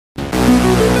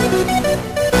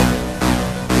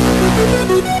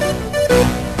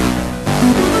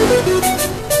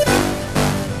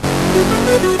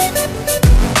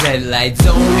Headlights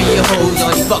on me, hoes,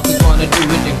 all you fuckers wanna do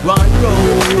it in Grand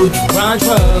Road. Grand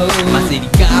Road. My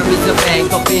city car is a Bank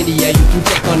of India, you can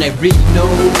check on every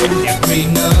node.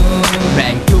 Every node.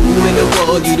 Rank 2 in the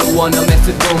world, you don't wanna mess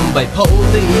with Mumbai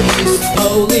police.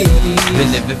 We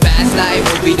live a fast life,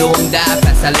 but we don't die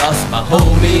fast. I lost my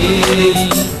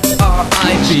homie.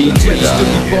 R.I.P. Raised to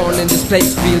be born in this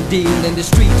place, real deal in the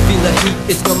streets, feel the heat,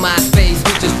 it's not my face.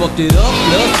 We just fucked it up,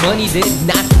 love money did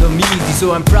not come easy,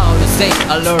 so I'm proud to say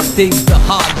I learned things the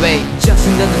hard way. Just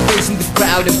another face in the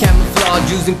crowd, I'm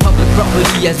camouflage, using public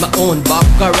property as my own bar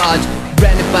garage.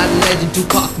 Branded by the legend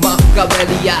Tupac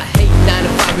Machiavelli. I hate 9 to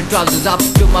 5 with trousers up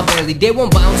to my belly. They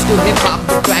won't bounce to hip hop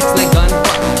with tracks like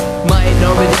gunpop.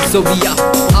 Minority, so we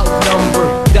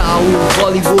outnumbered. Down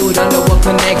Bollywood, I know what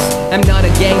connects. I'm not a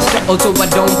gangster, also I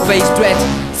don't face threats.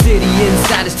 City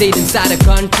inside a state, inside a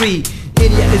country.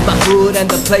 India is my hood and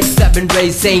the place I've been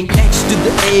raised. Saying X to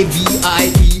the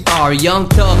A-V-I-E-R. Young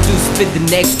Thug to spit the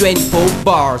next 24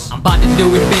 bars. I'm about to do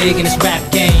it big in this rap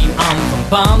game. I'm from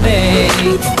Bombay,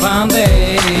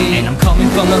 and I'm coming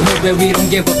from the hood where we don't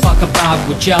give a fuck about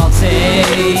what y'all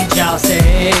say.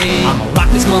 I'ma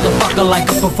rock this motherfucker like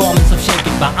a performance of Shake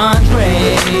It by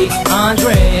Andre.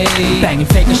 Banging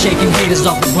fakers, shaking haters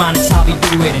off the ground, it's how we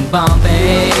do it in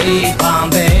Bombay.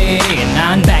 And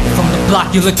I'm back from the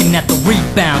block, you're looking at the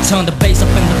rebound. Turn the bass up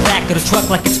in the back of the truck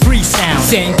like it's free sound.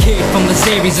 Same kid from the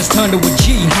series is turned to a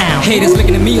G-hound. Haters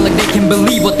looking at me like they can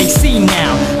believe what they see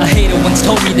now. A hater once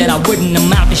told me that I wouldn't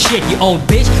amount to shit. You old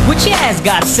bitch, what your ass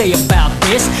gotta say about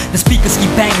this? The speakers keep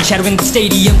banging, shattering the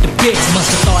stadium to bits.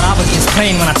 Must've thought I was just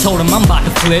playing when I told him I'm about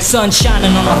to flip. Sun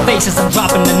shining on my face as I'm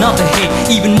dropping another hit.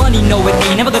 Even money know it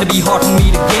ain't never gonna be hard for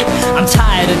me to get. I'm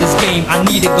tired of this game, I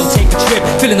need to go take a trip.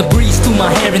 Feeling the breeze through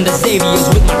my hair in the Xaviers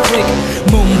with my clique.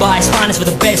 Mumbai's finest for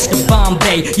the best of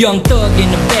Bombay. Young Thug in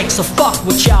the Vex, so fuck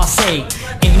what y'all say.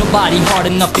 Ain't nobody hard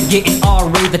enough to get in our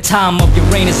way. The time of your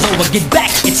reign is over, get back,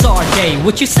 it's our day.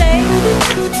 What you say?